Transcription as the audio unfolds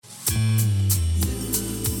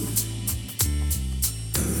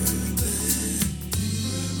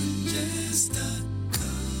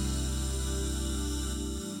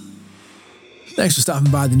Thanks for stopping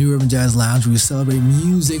by the New Urban Jazz Lounge, where we celebrate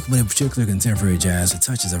music, but in particular contemporary jazz with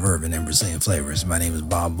touches of urban and Brazilian flavors. My name is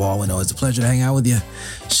Bob Baldwin. It's a pleasure to hang out with you.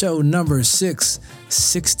 Show number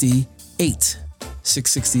 668.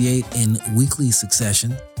 668 in weekly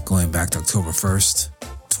succession, going back to October 1st,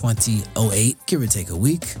 2008, give or take a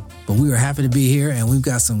week. But we are happy to be here, and we've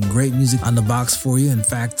got some great music on the box for you. In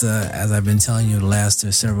fact, as I've been telling you the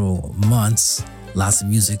last several months, lots of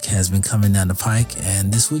music has been coming down the pike,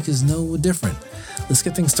 and this week is no different. Let's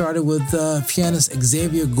get things started with pianist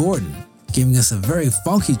Xavier Gordon giving us a very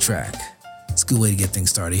funky track. It's a good way to get things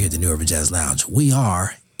started here at the New Urban Jazz Lounge. We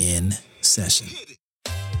are in session.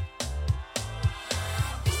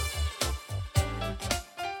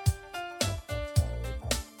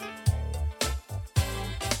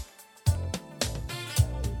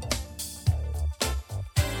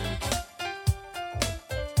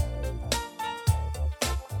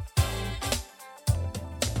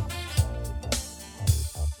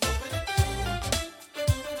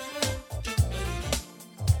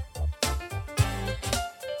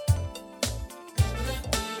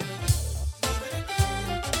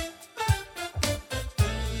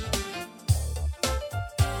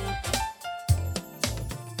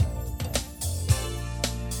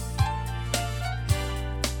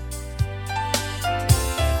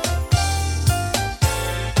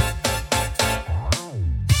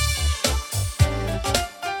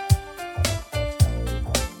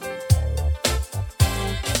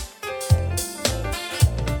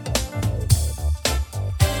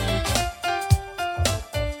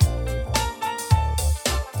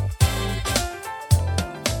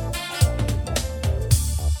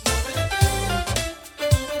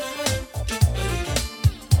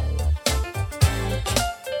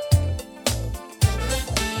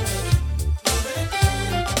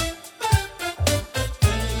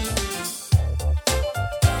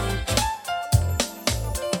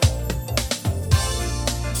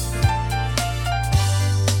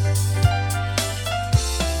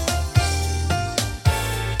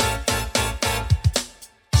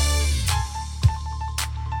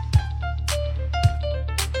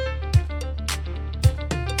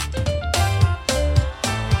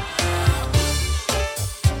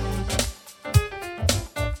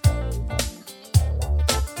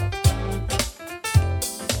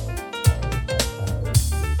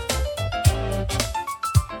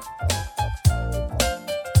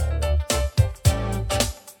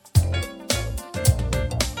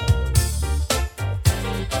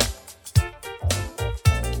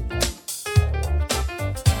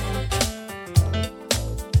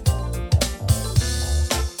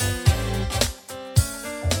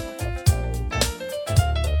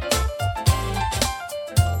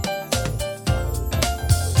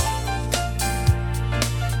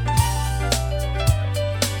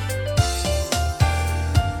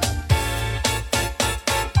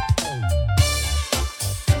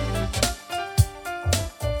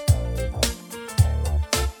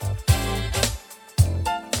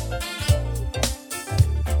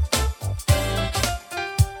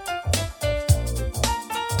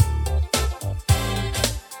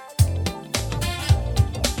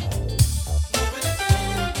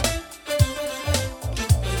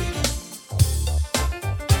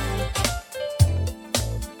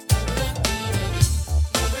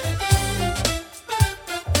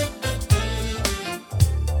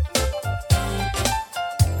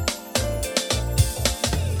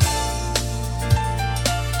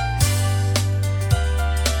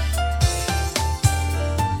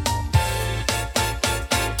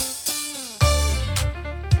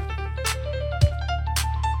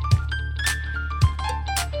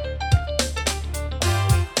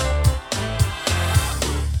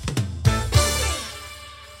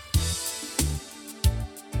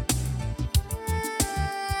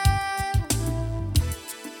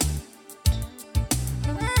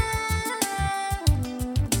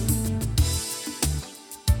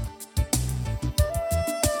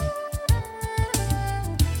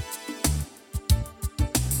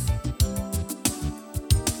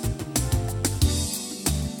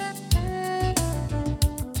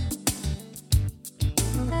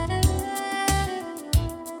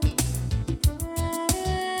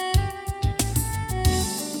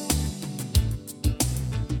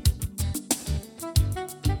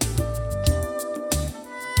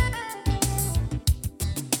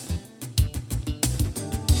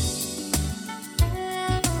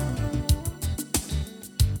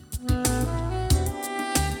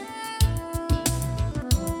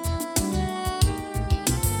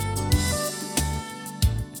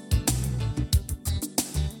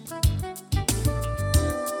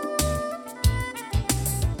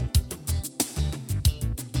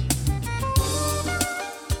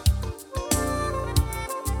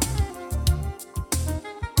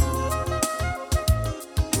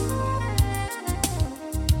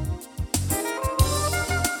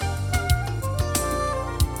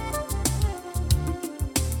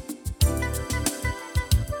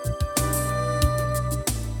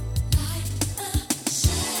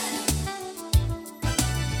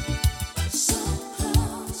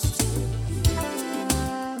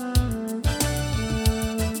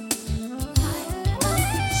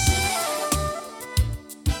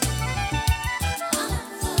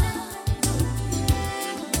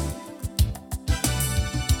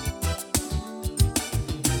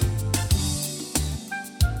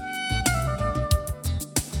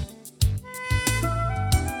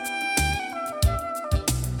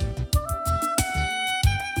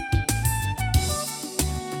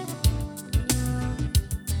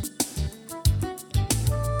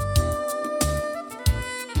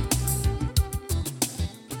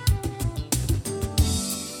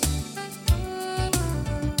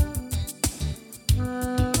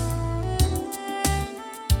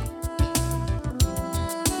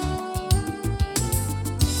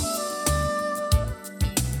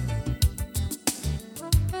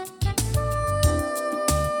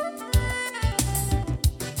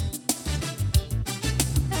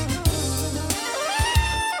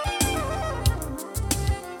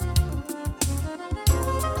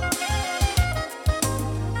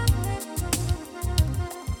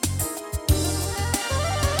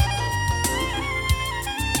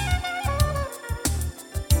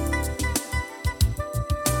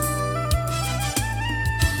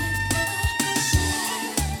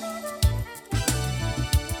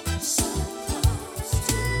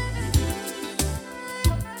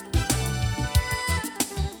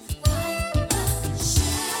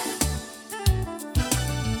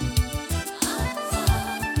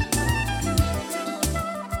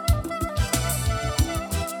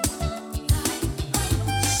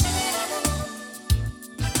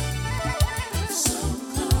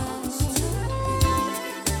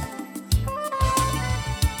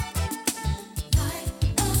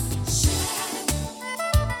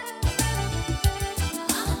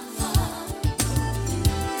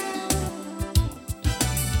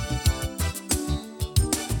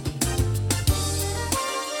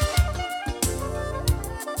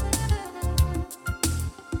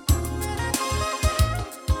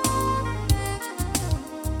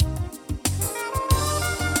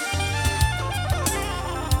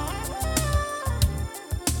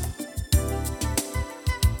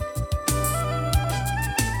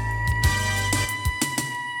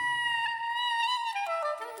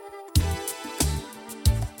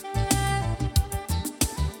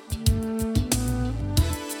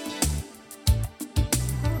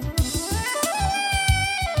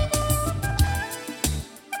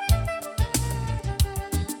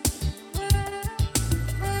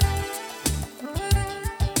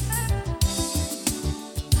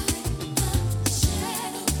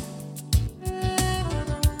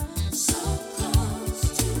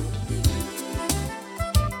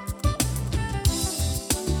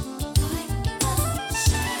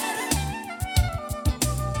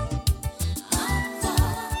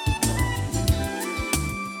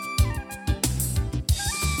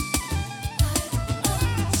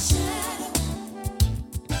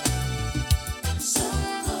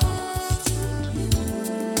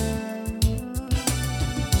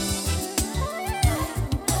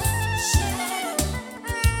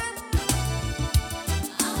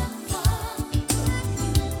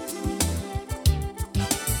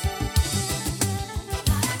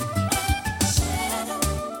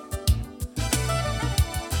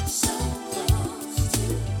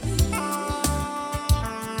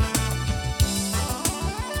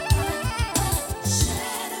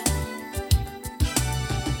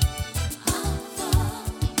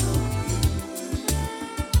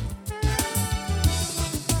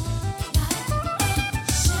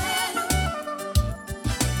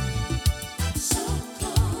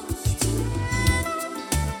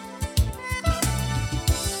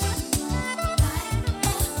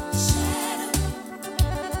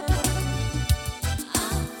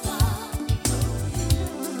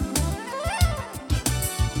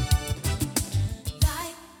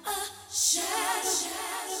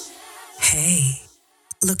 Hey,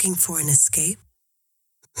 looking for an escape?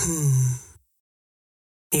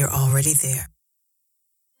 You're already there.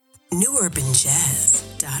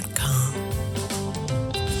 NewUrbanJazz.com.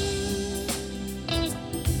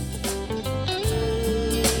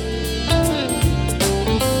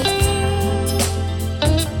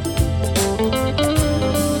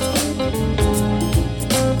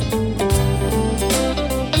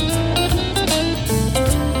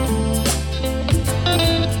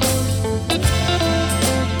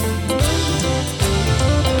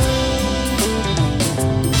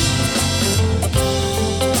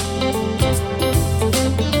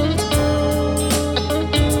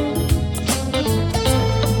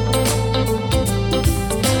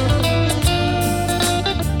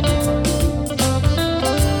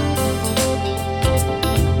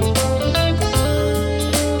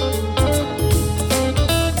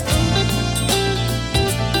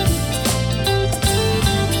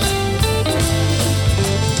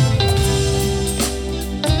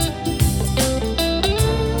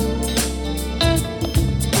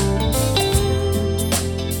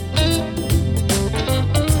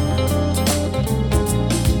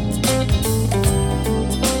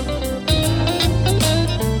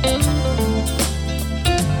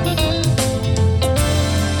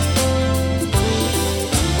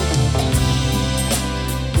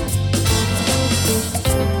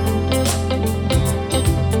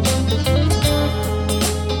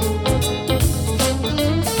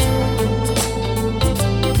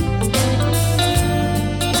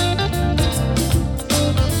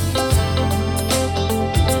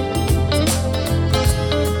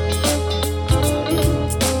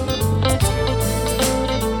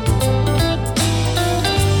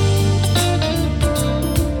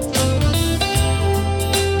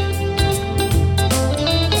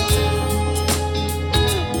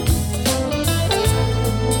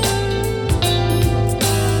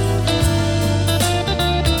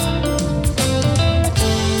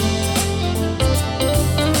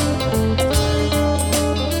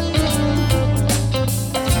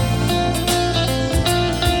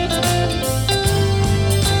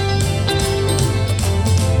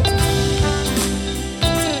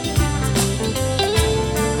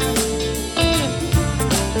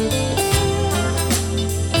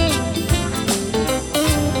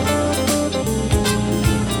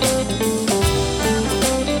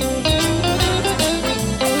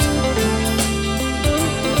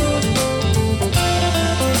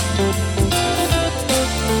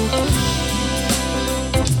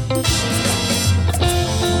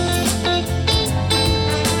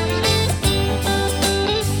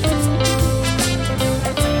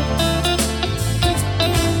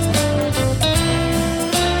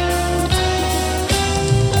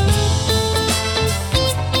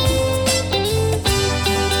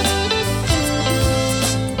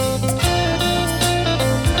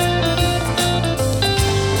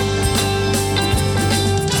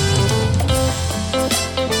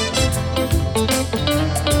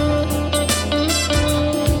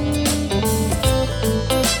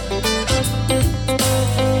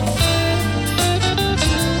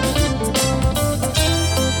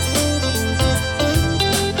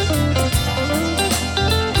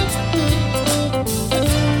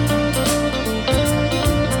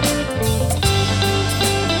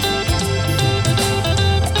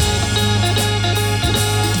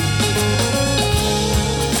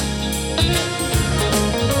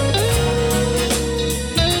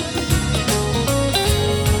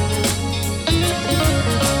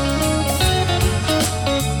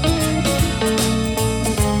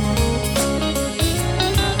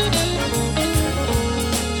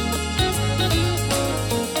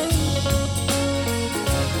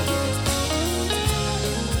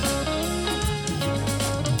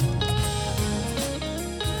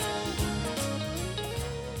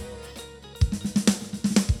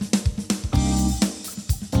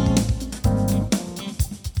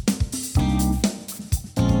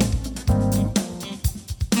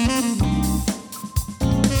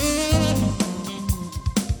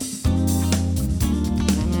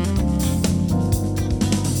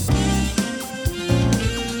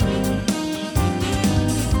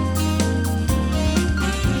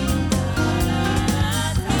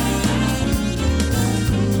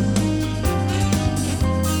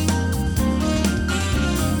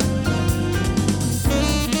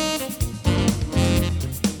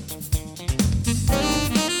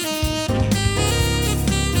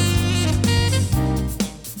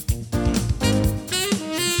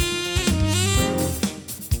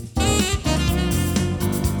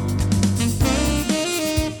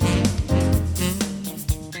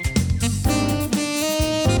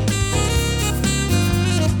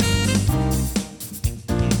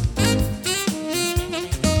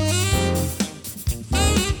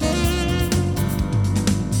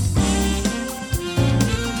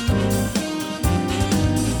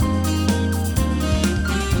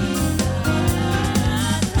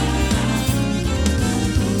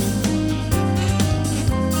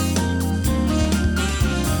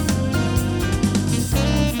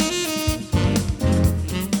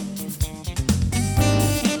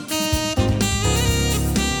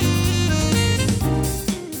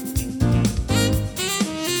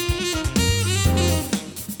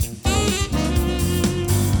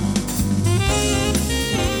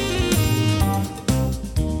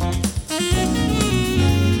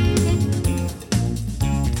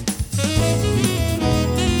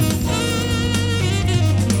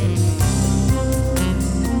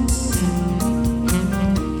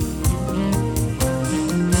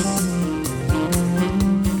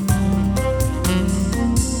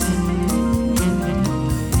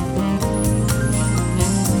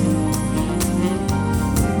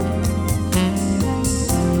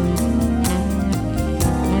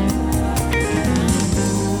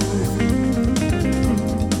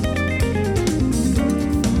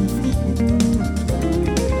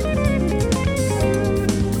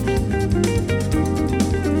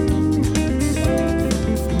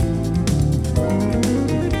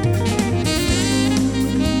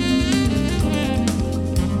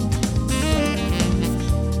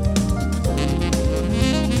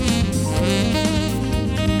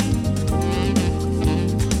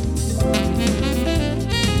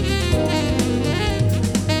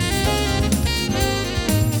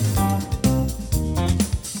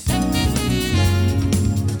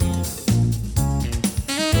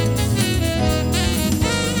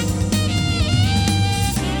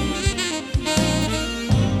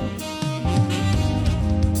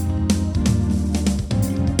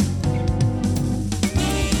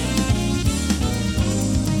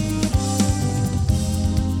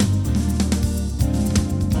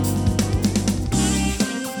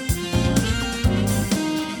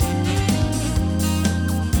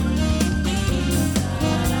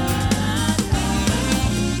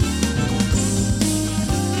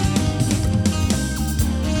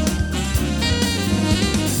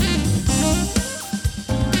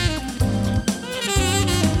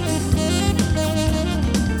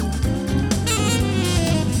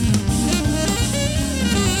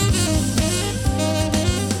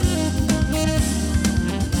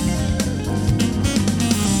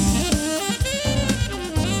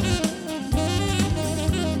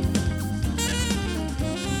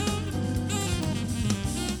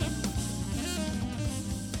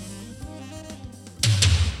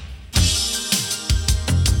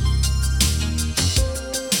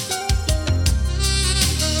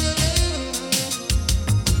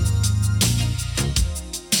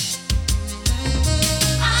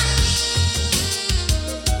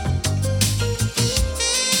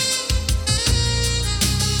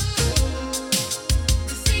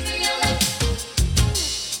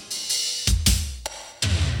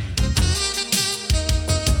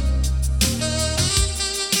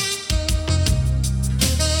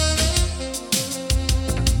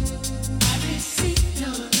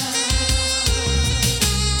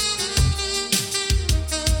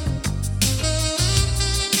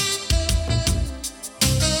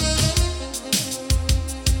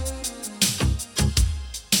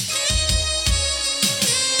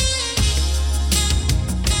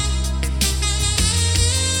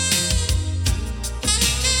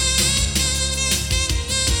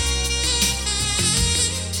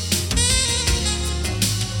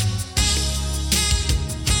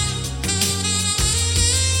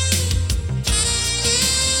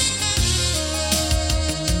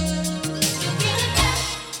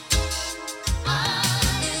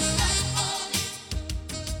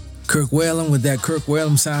 Kirk Whalum with that Kirk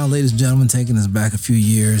Whalum sound, ladies and gentlemen, taking us back a few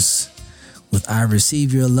years with I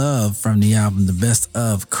Receive Your Love from the album The Best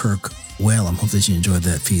of Kirk Whalum. Hope that you enjoyed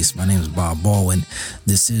that piece. My name is Bob Baldwin.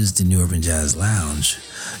 This is the New Urban Jazz Lounge.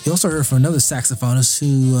 You also heard from another saxophonist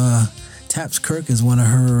who taps Kirk as one of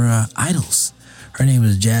her idols. Her name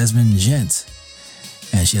is Jazmin Ghent,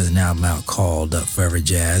 and she has an album out called Forever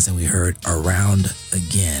Jazz, and we heard Around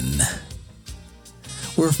Again.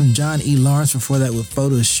 We're from John E. Lawrence before that with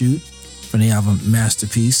Photo Shoot from the album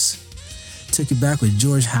Masterpiece. Took it back with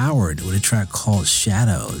George Howard with a track called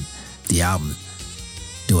Shadowed. The album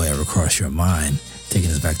Do I Ever Cross Your Mind,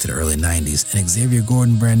 taking us back to the early 90s. And Xavier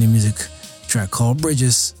Gordon, brand new music, track called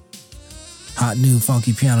Bridges. Hot new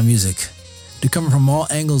funky piano music. They're coming from all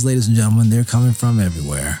angles, ladies and gentlemen. They're coming from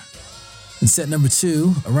everywhere. In set number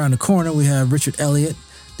 2, around the corner, we have Richard Elliot,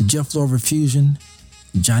 the Jeff Lorber Fusion,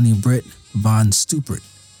 Johnny Britt, Von Stupart.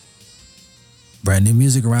 Brand new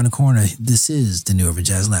music around the corner. This is the New Urban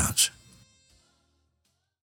Jazz Lounge.